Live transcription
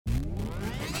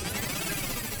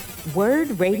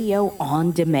Word Radio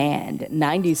on Demand,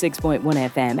 96.1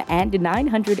 FM and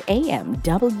 900 AM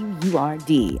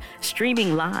WURD.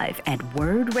 Streaming live at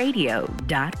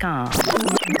wordradio.com.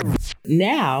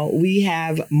 Now we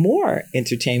have more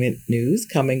entertainment news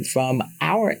coming from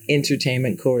our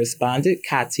entertainment correspondent,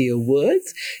 Kathia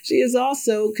Woods. She is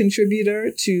also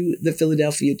contributor to the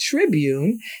Philadelphia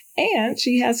Tribune, and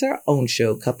she has her own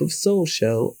show, Cup of Soul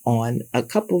Show, on a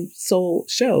Cup of Soul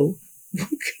Show.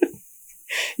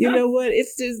 You know what?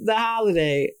 It's just the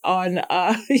holiday on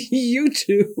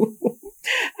YouTube.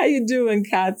 How you doing,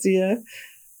 Kathia?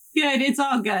 Good. It's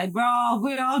all good. We're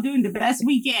all doing the best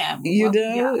we can.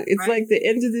 It's like the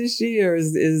end of this year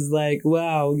is like,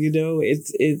 wow,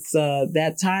 it's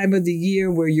that time of the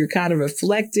year where you're kind of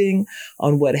reflecting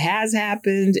on what has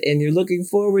happened and you're looking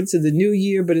forward to the new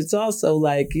year. But it's also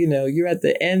like, you're at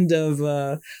the end of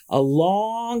a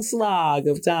long slog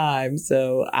of time.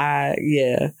 So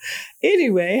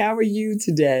Anyway, how are you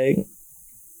today?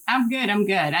 I'm good.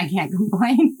 I can't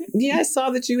complain. Yeah, I saw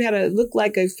that you had looked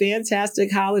like a fantastic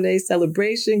holiday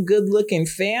celebration. Good looking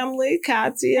family,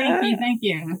 Kathia. Thank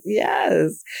you.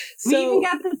 Yes. We even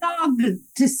got the dog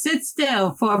to sit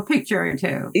still for a picture or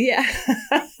two. Yeah.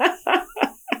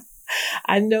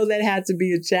 I know that had to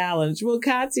be a challenge. Well,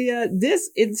 Kathia, this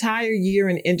entire year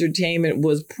in entertainment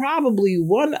was probably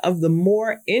one of the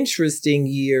more interesting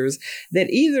years that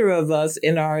either of us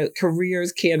in our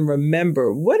careers can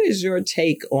remember. What is your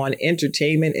take on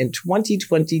entertainment in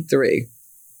 2023?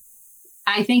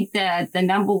 I think that the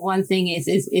number one thing is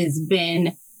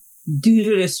been due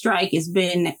to the strike has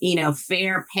been,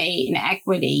 fair pay and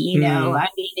equity. I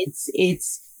mean,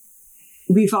 it's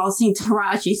we've all seen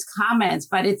Taraji's comments,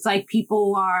 but it's like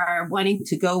people are wanting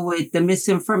to go with the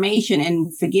misinformation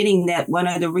and forgetting that one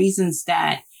of the reasons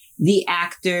that the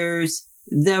actors,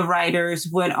 the writers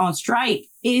went on strike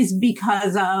is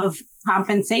because of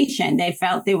compensation. They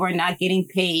felt they were not getting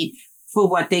paid for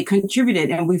what they contributed.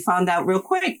 And we found out real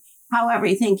quick how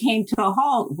everything came to a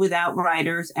halt without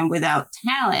writers and without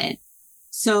talent.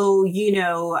 So,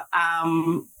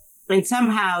 and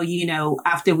somehow,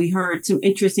 after we heard some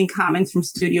interesting comments from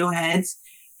studio heads,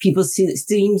 people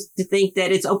seem to think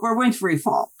that it's Oprah Winfrey's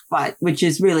fault, which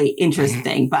is really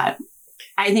interesting. But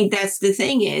I think that's the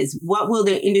thing is, what will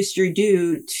the industry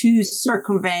do to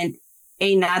circumvent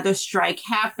another strike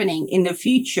happening in the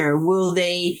future? Will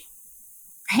they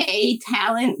pay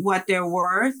talent what they're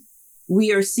worth?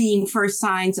 We are seeing first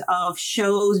signs of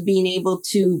shows being able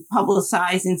to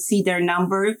publicize and see their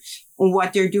numbers on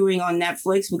what they're doing on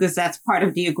Netflix, because that's part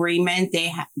of the agreement.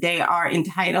 They are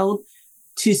entitled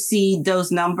to see those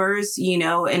numbers, and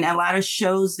a lot of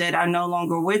shows that are no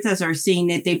longer with us are seeing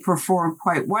that they perform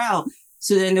quite well.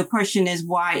 So then the question is,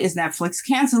 why is Netflix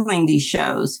canceling these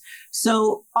shows?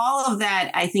 So all of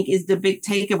that, I think, is the big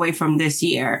takeaway from this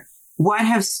year. What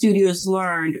have studios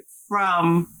learned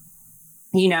from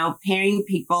paying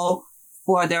people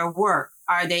for their work?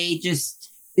 Are they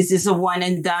is this a one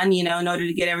and done, in order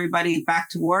to get everybody back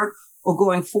to work? Or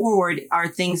going forward, are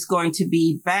things going to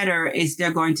be better? Is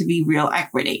there going to be real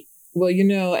equity?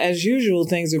 Well, as usual,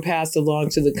 things are passed along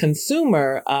to the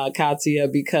consumer,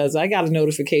 Kathia, because I got a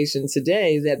notification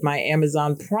today that my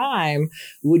Amazon Prime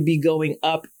would be going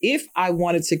up if I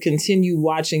wanted to continue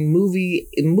watching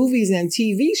movies and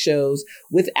TV shows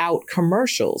without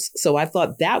commercials. So I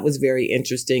thought that was very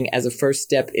interesting as a first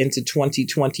step into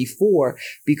 2024,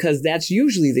 because that's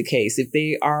usually the case. If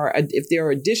there are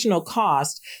additional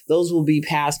costs, those will be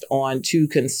passed on to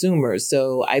consumers.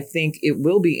 So I think it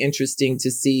will be interesting to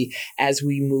see as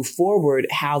we move forward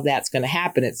how that's going to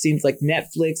happen. It seems like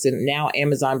Netflix and now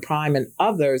Amazon Prime and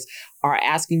others are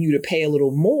asking you to pay a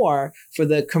little more for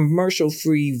the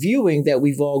commercial-free viewing that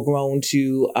we've all grown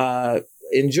to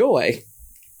enjoy.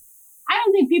 I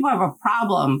don't think people have a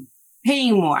problem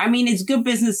paying more. I mean, it's good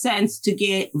business sense to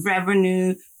get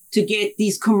revenue, to get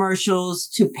these commercials,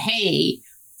 to pay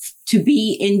to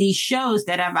be in these shows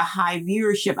that have a high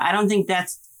viewership. I don't think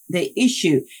that's the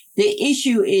issue. The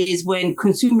issue is when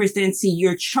consumers then see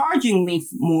you're charging me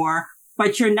more,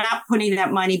 but you're not putting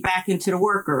that money back into the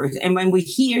workers. And when we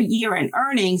hear year-end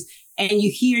earnings and you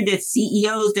hear that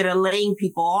CEOs that are laying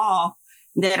people off,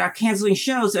 that are canceling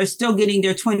shows, are still getting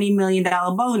their $20 million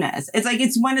bonus. It's like,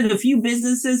 it's one of the few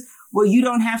businesses where you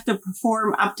don't have to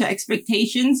perform up to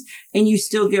expectations and you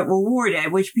still get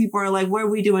rewarded, which people are like, where are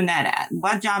we doing that at?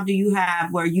 What job do you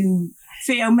have where you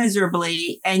fail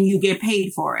miserably and you get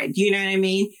paid for it? Do you know what I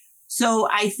mean? So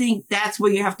I think that's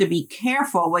where you have to be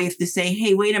careful, where you have to say,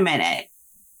 hey, wait a minute,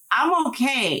 I'm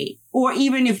okay. Or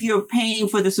even if you're paying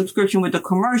for the subscription with the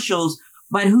commercials,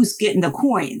 but who's getting the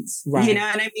coins? Right. You know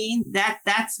what I mean?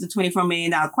 That's the $24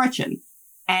 million question.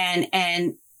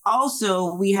 And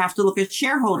also we have to look at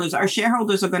shareholders. Our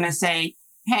shareholders are going to say,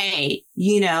 hey,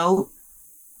 you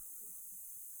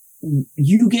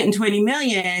getting 20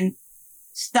 million,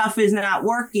 stuff is not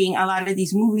working. A lot of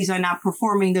these movies are not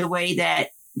performing the way that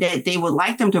they would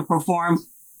like them to perform.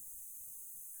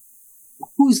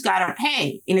 Who's got to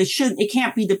pay? And it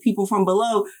can't be the people from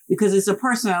below, because it's the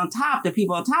person on top, the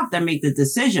people on top that make the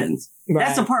decisions. Right.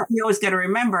 That's the part we always got to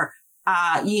remember.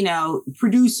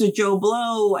 Producer Joe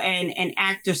Blow and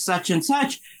actor such and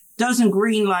such doesn't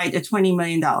greenlight a $20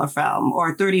 million film or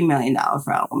a $30 million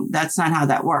film. That's not how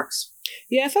that works.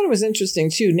 Yeah, I thought it was interesting,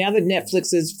 too. Now that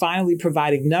Netflix is finally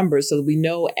providing numbers so that we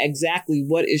know exactly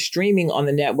what is streaming on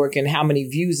the network and how many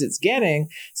views it's getting.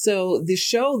 So the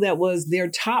show that was their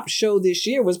top show this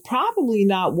year was probably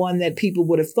not one that people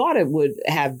would have thought it would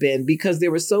have been, because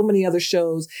there were so many other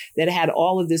shows that had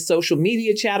all of this social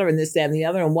media chatter and this, that, and the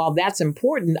other. And while that's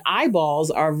important, eyeballs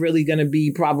are really going to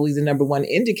be probably the number one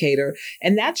indicator.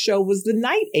 And that show was The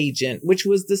Night Agent, which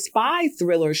was the spy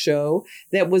thriller show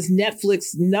that was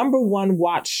Netflix's number one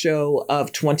watch show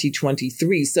of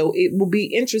 2023. So it will be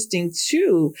interesting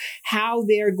too how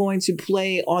they're going to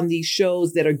play on these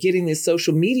shows that are getting this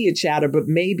social media chatter, but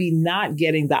maybe not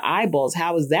getting the eyeballs.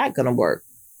 How is that going to work?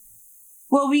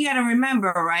 Well, we got to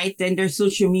remember, right? Then there's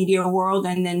social media world,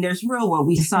 and then there's real world.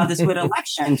 We saw this with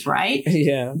elections, right?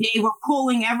 Yeah. They were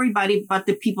polling everybody but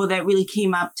the people that really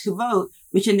came out to vote,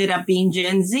 which ended up being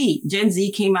Gen Z. Gen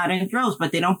Z came out in droves,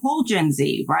 but they don't poll Gen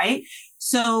Z, right?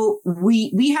 So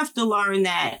we have to learn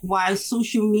that while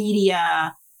social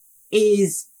media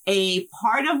is a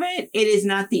part of it, it is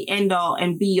not the end all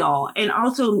and be all. And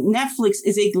also Netflix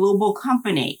is a global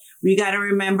company. We got to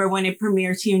remember when it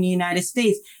premieres here in the United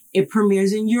States, it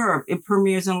premieres in Europe, it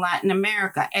premieres in Latin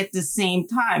America at the same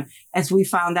time, as we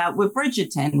found out with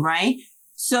Bridgerton, right?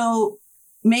 So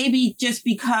maybe just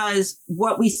because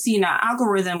what we see in our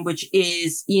algorithm, which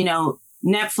is,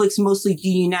 Netflix, mostly the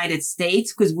United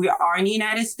States, because we are in the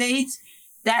United States,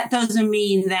 that doesn't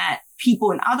mean that people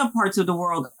in other parts of the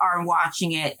world aren't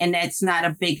watching it, and that's not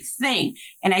a big thing.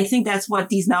 And I think that's what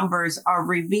these numbers are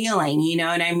revealing. You know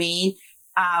what I mean?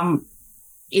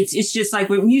 It's just like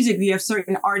with music, you have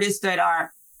certain artists that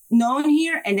are known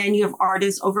here, and then you have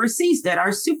artists overseas that are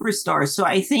superstars. So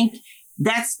I think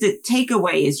that's the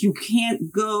takeaway, is you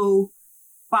can't go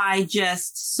by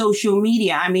just social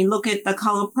media. I mean, look at The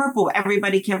Color Purple.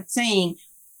 Everybody kept saying,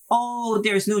 oh,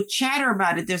 there's no chatter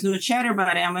about it. There's no chatter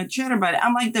about it. I'm going to chatter about it.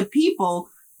 I'm like, the people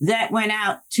that went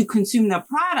out to consume the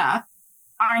product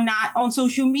are not on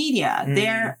social media.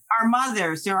 They're our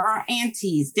mothers. They're our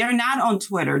aunties. They're not on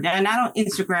Twitter. They're not on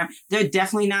Instagram. They're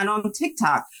definitely not on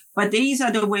TikTok. But these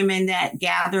are the women that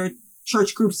gathered,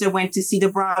 church groups that went to see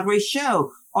the Broadway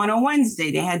show. On a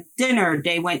Wednesday, they had dinner.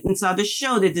 They went and saw the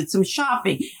show. They did some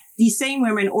shopping. These same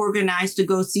women organized to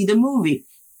go see the movie.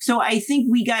 So I think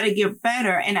we got to get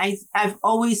better. And I've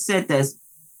always said this.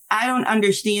 I don't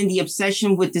understand the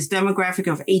obsession with this demographic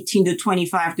of 18 to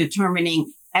 25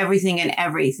 determining everything and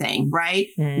everything, right?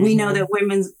 Mm-hmm. We know that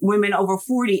women over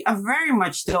 40 are very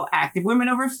much still active. Women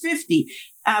over 50,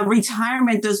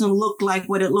 retirement doesn't look like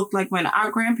what it looked like when our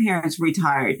grandparents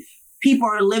retired. People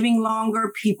are living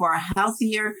longer. People are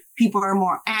healthier. People are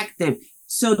more active.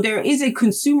 So there is a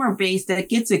consumer base that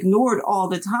gets ignored all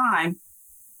the time,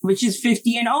 which is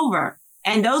 50 and over.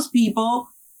 And those people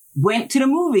went to the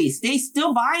movies. They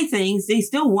still buy things. They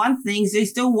still want things. They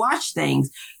still watch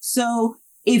things. So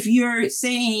if you're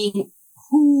saying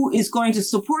who is going to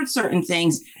support certain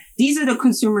things, these are the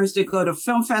consumers that go to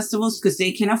film festivals because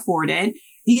they can afford it.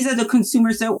 These are the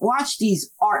consumers that watch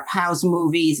these art house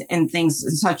movies and things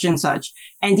such and such.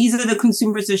 And these are the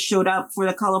consumers that showed up for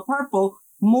The Color Purple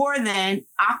more than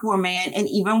Aquaman and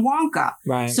even Wonka.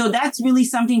 Right. So that's really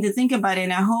something to think about.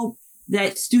 And I hope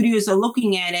that studios are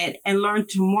looking at it and learn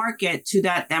to market to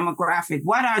that demographic.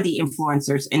 What are the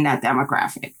influencers in that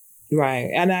demographic? Right.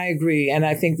 And I agree. And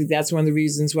I think that that's one of the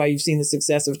reasons why you've seen the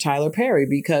success of Tyler Perry,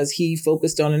 because he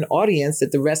focused on an audience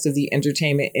that the rest of the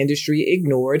entertainment industry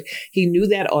ignored. He knew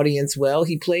that audience well.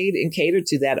 He played and catered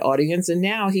to that audience. And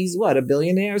now he's a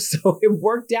billionaire. So it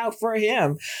worked out for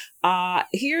him.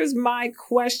 Here's my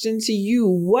question to you.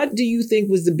 What do you think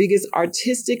was the biggest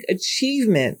artistic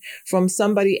achievement from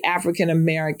somebody African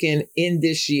American in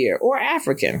this year, or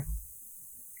African?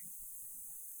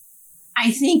 I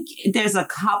think there's a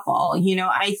couple.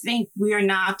 I think we are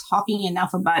not talking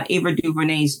enough about Ava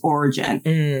DuVernay's origin.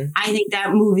 I think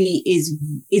that movie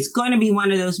it's going to be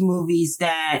one of those movies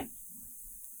that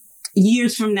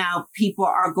years from now, people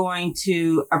are going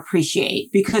to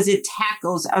appreciate, because it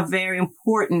tackles a very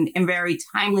important and very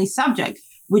timely subject,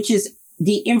 which is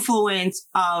the influence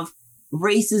of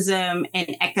racism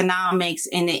and economics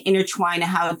and the intertwine of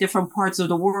how different parts of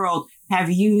the world have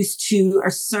used to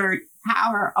assert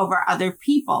power over other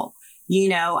people.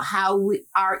 How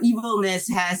our evilness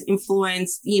has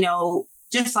influenced,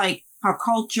 just like our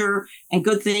culture and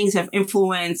good things have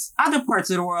influenced other parts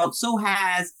of the world, so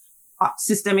has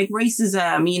systemic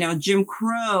racism, Jim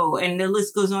Crow, and the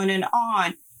list goes on and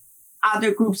on.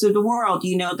 Other groups of the world,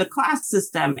 the class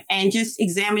system, and just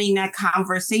examining that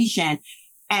conversation.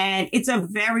 And it's a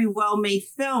very well-made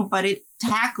film, but it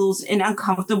tackles an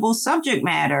uncomfortable subject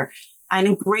matter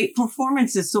and great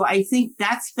performances. So I think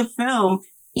that's the film,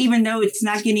 even though it's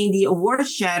not getting the award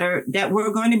shatter, that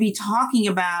we're going to be talking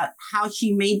about how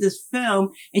she made this film.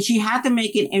 And she had to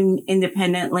make it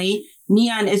independently.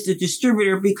 Neon is the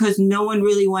distributor because no one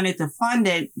really wanted to fund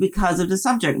it because of the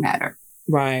subject matter.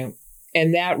 Right.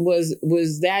 And that was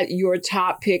that your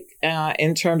top pick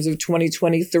in terms of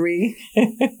 2023?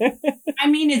 I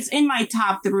mean, it's in my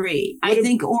top three. I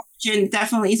think Origin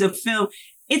definitely is a film.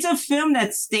 It's a film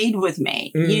that stayed with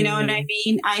me. Mm. You know what I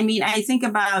mean? When I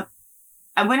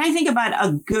think about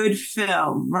a good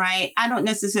film, right? I don't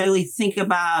necessarily think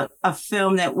about a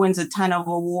film that wins a ton of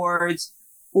awards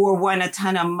or won a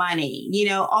ton of money.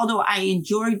 Although I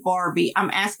enjoyed Barbie,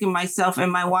 I'm asking myself,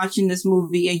 am I watching this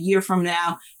movie a year from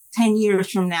now, 10 years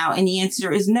from now? And the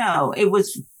answer is no.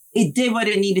 It did what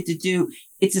it needed to do.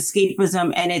 It's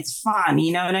escapism and it's fun.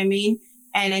 You know what I mean?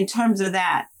 And in terms of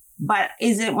that, but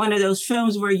is it one of those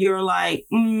films where you're like,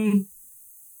 no,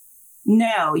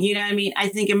 you know what I mean? I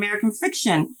think American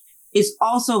Fiction is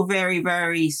also very,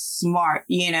 very smart.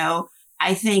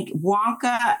 I think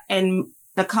Wonka and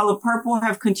The Color Purple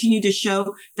have continued to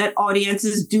show that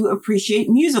audiences do appreciate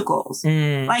musicals.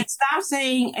 Mm. Like, stop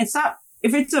saying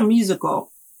if it's a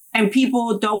musical and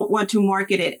people don't want to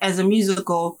market it as a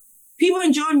musical, people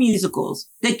enjoy musicals.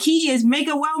 The key is make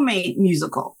a well-made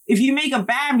musical. If you make a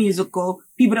bad musical,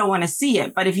 people don't want to see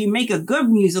it. But if you make a good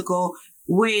musical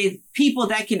with people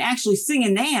that can actually sing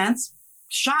and dance,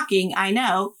 shocking, I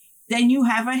know, then you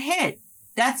have a hit.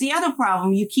 That's the other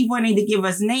problem. You keep wanting to give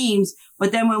us names,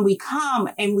 but then when we come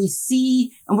and we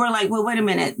see and we're like, well, wait a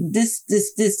minute, this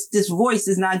voice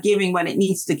is not giving what it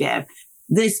needs to give.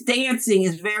 This dancing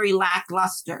is very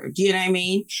lackluster. Do you know what I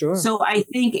mean? Sure. So I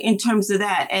think in terms of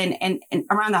that and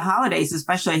around the holidays,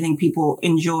 especially, I think people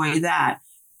enjoy that.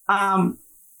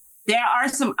 There are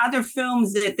some other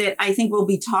films that I think we'll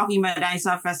be talking about at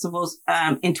ISOF festivals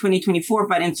in 2024,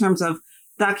 but in terms of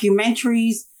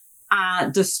documentaries,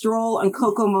 The Stroll and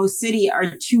Kokomo City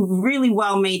are two really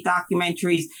well-made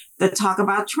documentaries that talk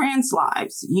about trans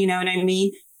lives. You know what I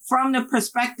mean? From the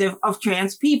perspective of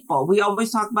trans people. We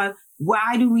always talk about,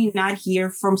 why do we not hear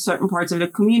from certain parts of the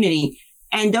community?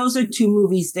 And those are two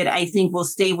movies that I think will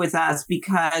stay with us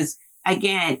because,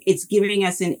 again, it's giving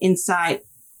us an insight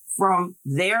from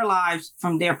their lives,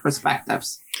 from their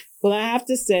perspectives. Well, I have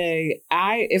to say,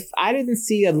 if I didn't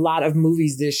see a lot of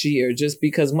movies this year, just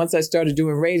because once I started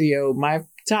doing radio, my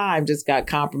time just got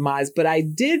compromised. But I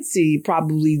did see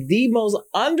probably the most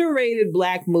underrated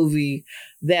Black movie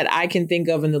that I can think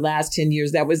of in the last 10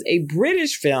 years. That was a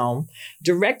British film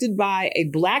directed by a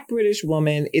Black British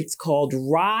woman. It's called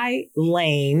Rye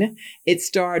Lane. It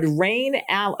starred Rain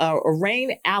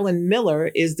Allen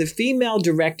Miller is the female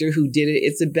director who did it.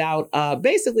 It's about,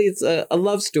 basically it's a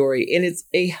love story, and it's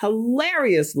a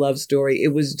hilarious love story.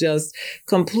 It was just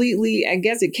completely, I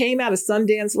guess it came out of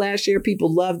Sundance last year.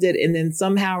 People loved it. And then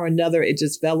somehow or another, it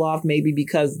just fell off, maybe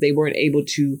because they weren't able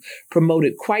to promote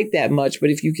it quite that much. But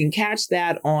if you can catch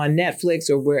that on Netflix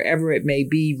or wherever it may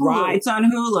be. Hulu. It's on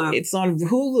Hulu. It's on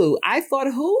Hulu. I thought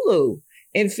Hulu,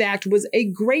 in fact, was a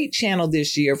great channel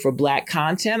this year for Black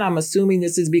content. I'm assuming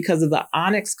this is because of the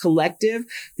Onyx Collective.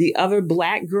 The Other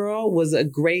Black Girl was a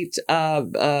great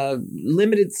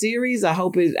limited series. I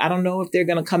don't know if they're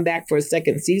going to come back for a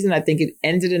second season. I think it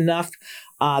ended enough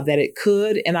that it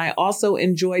could. And I also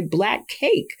enjoyed Black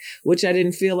Cake, which I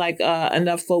didn't feel like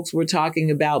enough folks were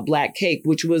talking about. Black Cake,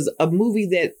 which was a movie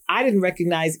that I didn't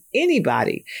recognize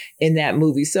anybody in that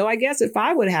movie. So I guess if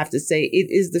I would have to say, it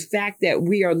is the fact that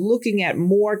we are looking at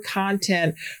more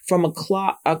content from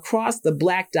across the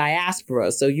Black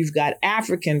diaspora. So you've got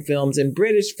African films and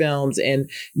British films and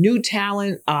new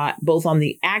talent, both on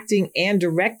the acting and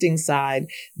directing side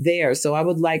there. So I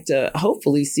would like to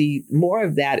hopefully see more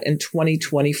of that in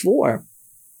 2024.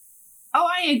 Oh,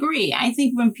 I agree. I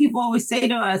think when people always say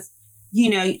to us,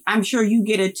 I'm sure you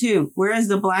get it too. Where is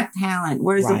the Black talent?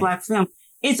 Where's the Black film?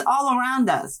 It's all around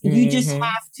us. Mm-hmm. You just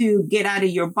have to get out of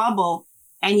your bubble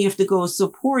and you have to go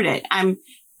support it.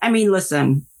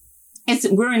 Listen,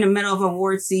 we're in the middle of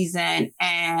award season,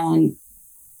 and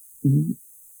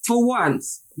for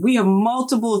once, we have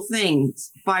multiple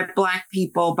things by Black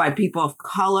people, by people of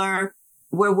color,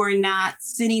 where we're not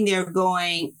sitting there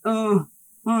going,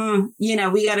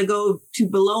 we got to go to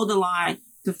below the line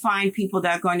to find people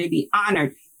that are going to be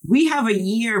honored. We have a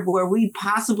year where we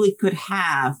possibly could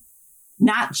have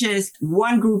not just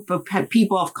one group of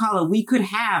people of color. We could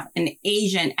have an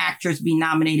Asian actress be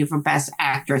nominated for Best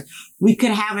Actress. We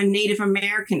could have a Native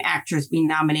American actress be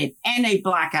nominated and a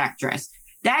Black actress.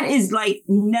 That is like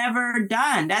never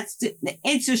done.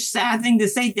 It's a sad thing to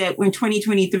say that in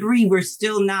 2023, we're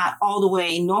still not all the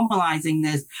way normalizing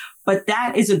this, but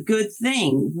that is a good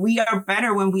thing. We are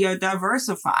better when we are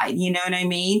diversified. You know what I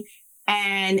mean?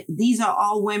 And these are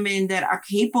all women that are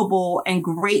capable and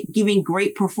great, giving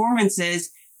great performances,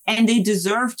 and they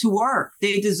deserve to work.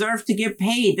 They deserve to get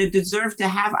paid. They deserve to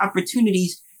have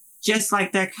opportunities just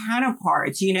like their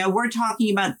counterparts. We're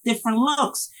talking about different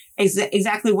looks.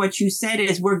 Exactly what you said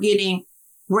is we're getting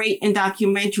great in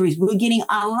documentaries. We're getting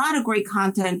a lot of great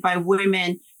content by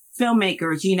women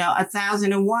filmmakers.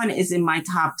 1001 is in my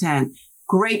top 10.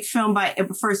 Great film by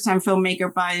a first-time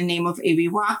filmmaker by the name of A.B.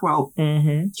 Rockwell.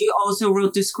 Mm-hmm. She also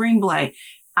wrote the screenplay.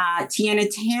 Tiana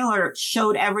Taylor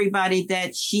showed everybody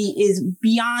that she is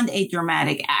beyond a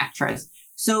dramatic actress.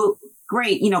 So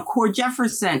great. Cord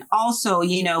Jefferson also,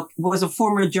 was a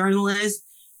former journalist,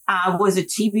 was a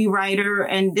TV writer,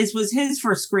 and this was his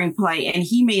first screenplay, and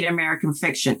he made American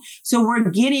Fiction. So we're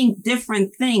getting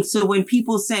different things. So when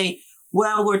people say,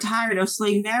 well, we're tired of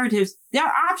slave narratives, there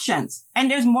are options.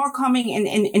 And there's more coming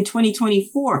in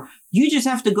 2024. You just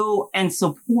have to go and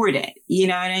support it. You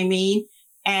know what I mean?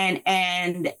 And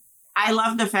I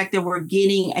love the fact that we're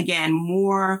getting, again,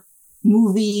 more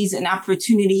movies and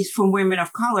opportunities from women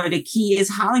of color. The key is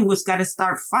Hollywood's got to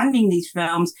start funding these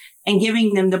films and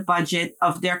giving them the budget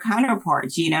of their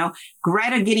counterparts.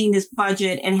 Greta getting this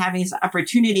budget and having this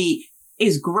opportunity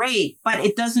is great, but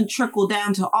it doesn't trickle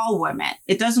down to all women.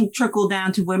 It doesn't trickle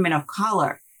down to women of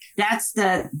color. That's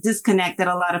the disconnect that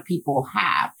a lot of people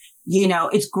have.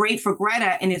 It's great for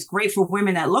Greta and it's great for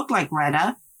women that look like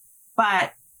Greta,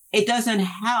 but it doesn't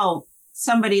help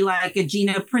somebody like a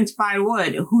Gina Prince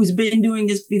Bywood, who's been doing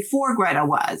this before Greta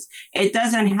was. It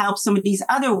doesn't help some of these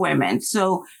other women.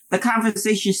 So the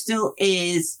conversation still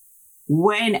is,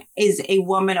 when is a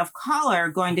woman of color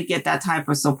going to get that type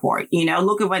of support?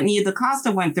 Look at what Nia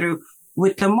DaCosta went through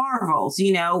with the Marvels,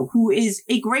 who is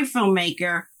a great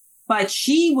filmmaker, but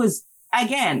she was,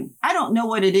 again, I don't know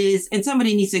what it is. And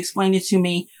somebody needs to explain it to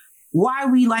me, why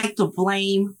we like to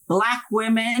blame Black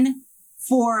women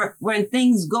for when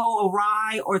things go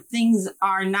awry or things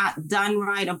are not done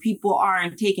right and people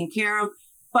aren't taken care of,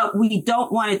 but we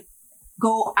don't want to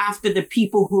go after the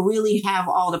people who really have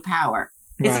all the power.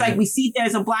 It's like we see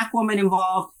there's a Black woman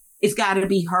involved. It's got to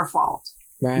be her fault.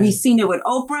 Right. We've seen it with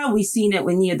Oprah. We've seen it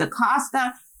with Nia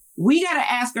DaCosta. We got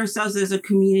to ask ourselves as a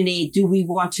community, do we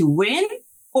want to win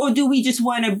or do we just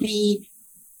want to be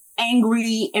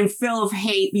angry and full of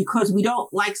hate because we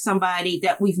don't like somebody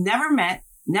that we've never met,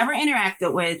 never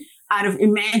interacted with, out of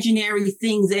imaginary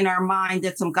things in our mind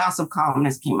that some gossip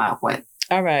columnist came up with?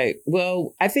 All right.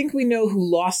 Well, I think we know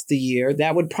who lost the year.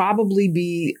 That would probably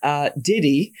be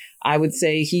Diddy. I would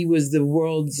say he was the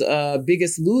world's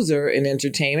biggest loser in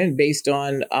entertainment based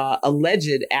on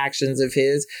alleged actions of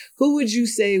his. Who would you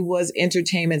say was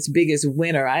entertainment's biggest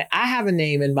winner? I have a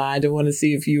name in mind. I want to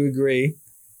see if you agree.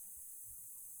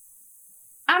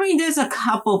 I mean, there's a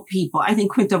couple people. I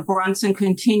think Quinta Brunson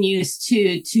continues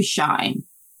to shine.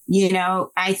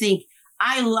 I think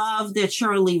I love that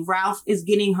Shirley Ralph is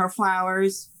getting her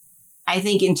flowers. I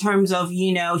think in terms of,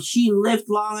 she lived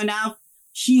long enough.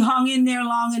 She hung in there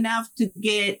long enough to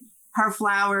get her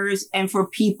flowers and for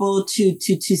people to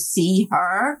see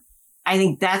her. I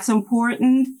think that's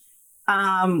important.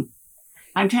 I'm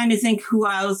trying to think who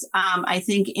else. I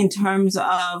think in terms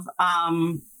of,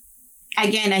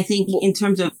 again, I think in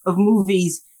terms of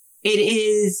movies, it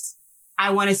is, I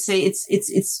want to say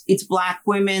it's Black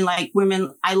women, like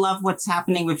women. I love what's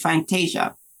happening with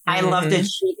Fantasia. I love that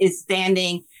she is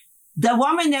standing. The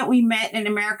woman that we met in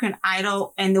American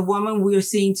Idol and the woman we're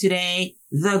seeing today,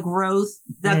 the growth,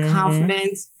 the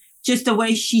confidence, just the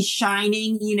way she's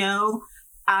shining,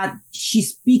 she's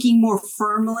speaking more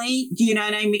firmly. Do you know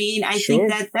what I mean? I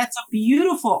think that's a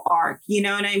beautiful arc. You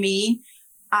know what I mean?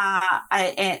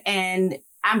 And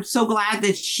I'm so glad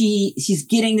that she's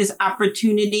getting this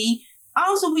opportunity.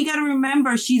 Also, we got to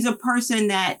remember she's a person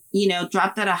that,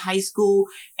 dropped out of high school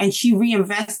and she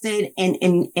reinvested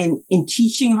in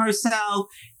teaching herself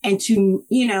and to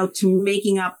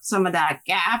making up some of that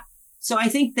gap. So I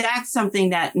think that's something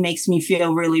that makes me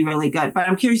feel really, really good. But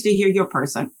I'm curious to hear your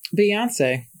person.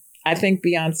 Beyonce. I think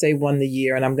Beyonce won the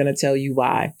year, and I'm going to tell you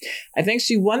why. I think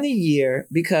she won the year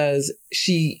because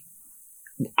she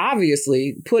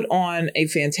obviously put on a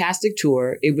fantastic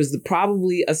tour. It was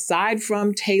probably, aside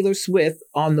from Taylor Swift,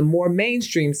 on the more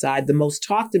mainstream side, the most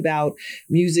talked about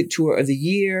music tour of the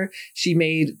year. She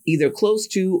made either close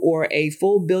to or a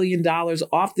full $1 billion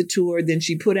off the tour. Then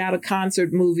she put out a concert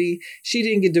movie. She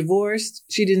didn't get divorced.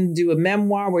 She didn't do a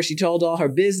memoir where she told all her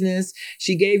business.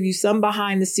 She gave you some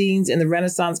behind the scenes in the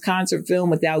Renaissance concert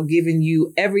film without giving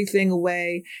you everything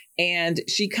away. And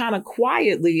she kind of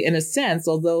quietly, in a sense,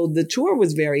 although the tour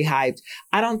was very hyped,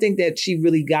 I don't think that she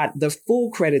really got the full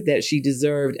credit that she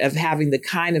deserved of having the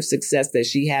kind of success that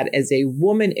she had as a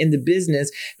woman in the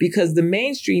business, because the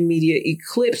mainstream media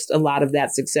eclipsed a lot of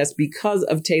that success because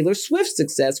of Taylor Swift's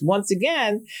success. Once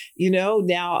again,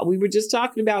 now we were just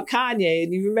talking about Kanye,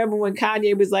 and you remember when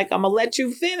Kanye was like, I'm going to let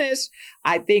you finish.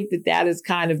 I think that is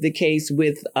kind of the case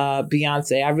with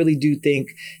Beyonce. I really do think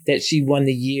that she won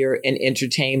the year in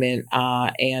entertainment.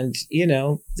 I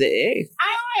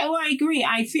agree.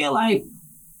 I feel like,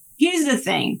 here's the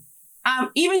thing.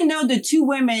 Even though the two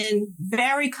women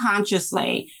very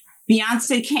consciously,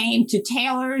 Beyonce came to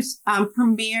Taylor's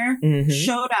premiere,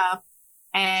 showed up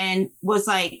and was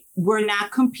like, we're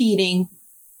not competing.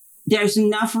 There's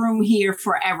enough room here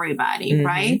for everybody,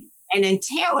 right? And then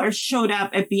Taylor showed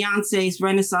up at Beyonce's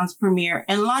Renaissance premiere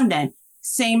in London.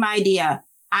 Same idea.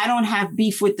 I don't have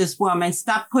beef with this woman.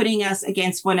 Stop putting us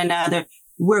against one another.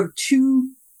 We're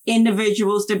two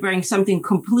individuals that bring something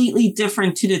completely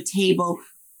different to the table.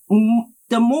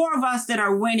 The more of us that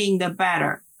are winning, the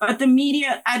better. But the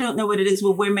media, I don't know what it is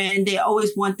with women. They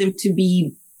always want them to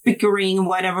be bickering and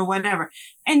whatever.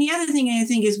 And the other thing I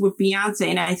think is with Beyonce,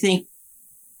 and I think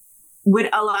with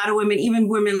a lot of women, even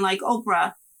women like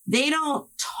Oprah, they don't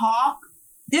talk.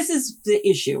 This is the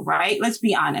issue, right? Let's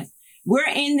be honest. We're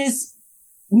in this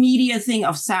media thing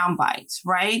of sound bites,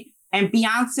 right? And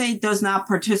Beyonce does not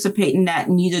participate in that.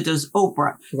 Neither does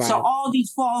Oprah. Right. So all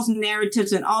these false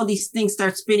narratives and all these things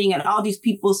start spinning, and all these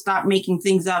people start making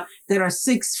things up that are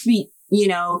 6 feet,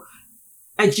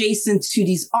 adjacent to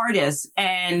these artists.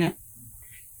 And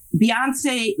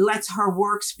Beyonce lets her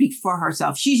work speak for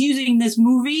herself. She's using this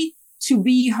movie to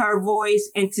be her voice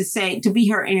and to be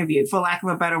her interview, for lack of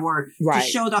a better word, right, to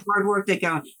show the hard work that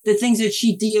goes, the things that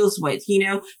she deals with.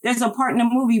 There's a part in the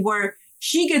movie where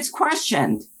she gets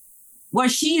questioned, where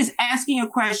she is asking a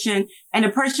question and the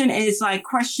person is like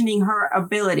questioning her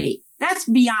ability. That's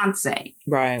Beyonce.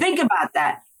 Right. Think about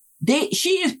that.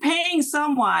 She is paying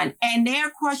someone and they're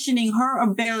questioning her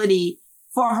ability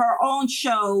for her own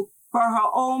show, for her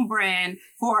own brand,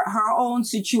 for her own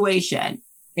situation.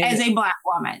 As a Black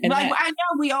woman. I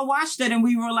know we all watched it and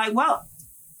we were like, well,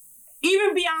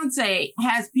 even Beyonce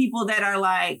has people that are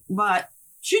like, but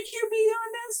should you be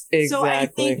doing this?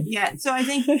 Exactly. So I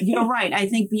think you're right. I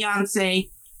think Beyonce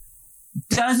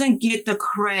doesn't get the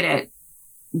credit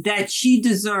that she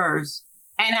deserves.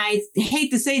 And I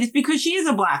hate to say this because she is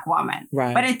a Black woman.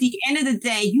 Right. But at the end of the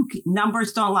day,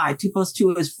 numbers don't lie. 2 +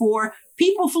 2 is 4.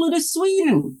 People flew to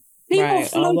Sweden. People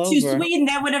flew to Sweden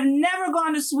that would have never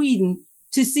gone to Sweden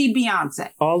to see Beyonce.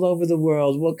 All over the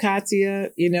world. Well,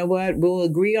 Kathia, you know what? We'll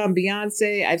agree on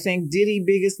Beyonce. I think Diddy,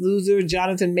 biggest loser.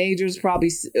 Jonathan Majors,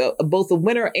 probably both a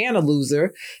winner and a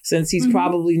loser, since he's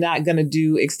probably not going to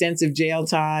do extensive jail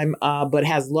time, but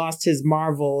has lost his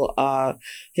Marvel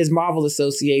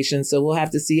association. So we'll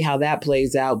have to see how that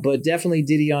plays out. But definitely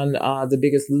Diddy on the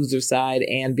biggest loser side,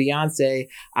 and Beyonce,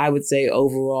 I would say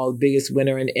overall, biggest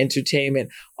winner in entertainment.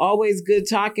 Always good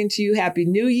talking to you. Happy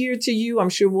New Year to you. I'm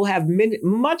sure we'll have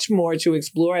much more to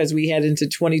explore as we head into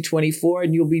 2024,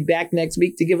 and you'll be back next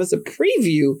week to give us a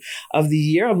preview of the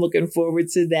year. I'm looking forward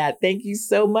to that. Thank you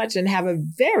so much and have a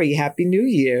very happy New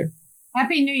Year.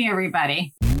 Happy New Year,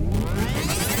 everybody.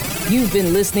 You've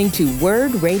been listening to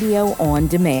Word Radio on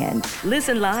Demand.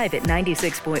 Listen live at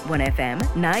 96.1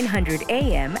 FM, 900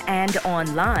 AM, and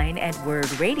online at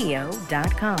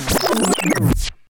wordradio.com.